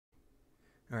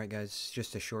Alright guys,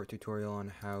 just a short tutorial on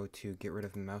how to get rid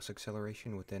of mouse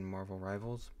acceleration within Marvel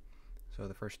Rivals. So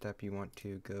the first step, you want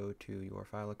to go to your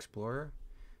File Explorer,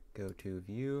 go to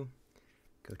View,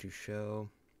 go to Show,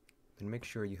 then make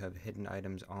sure you have hidden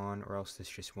items on or else this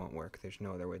just won't work. There's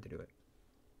no other way to do it.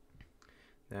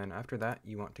 Then after that,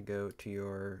 you want to go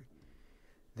to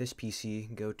this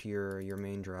PC, go to your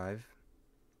main drive,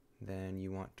 then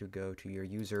you want to go to your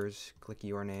users, click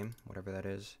your name, whatever that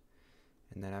is.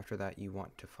 And then after that, you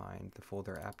want to find the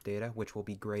folder app data, which will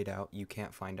be grayed out. You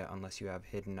can't find it unless you have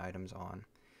hidden items on.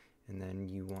 And then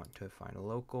you want to find a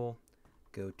local,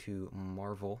 go to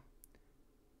Marvel,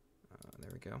 there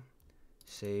we go,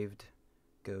 saved,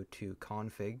 go to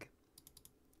config.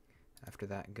 After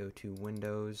that, go to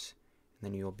Windows, and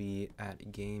then you'll be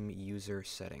at game user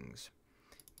settings.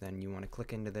 Then you want to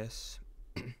click into this,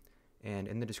 and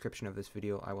in the description of this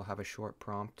video, I will have a short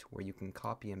prompt where you can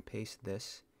copy and paste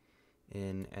this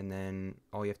in, and then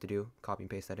all you have to do, copy and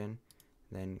paste that in,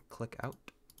 then click out,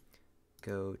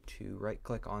 go to right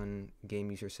click on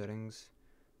game user settings,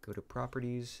 go to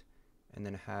properties, and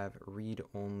then have read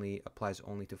only applies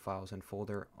only to files and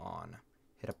folder on.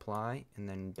 Hit apply and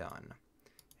then done.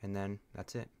 And then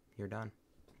that's it, you're done.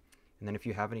 And then if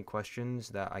you have any questions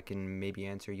that I can maybe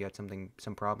answer, you had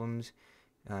some problems,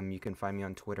 you can find me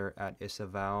on Twitter at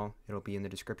 @isaval. It'll be in the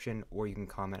description, or you can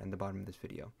comment in the bottom of this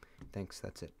video. Thanks,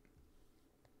 that's it.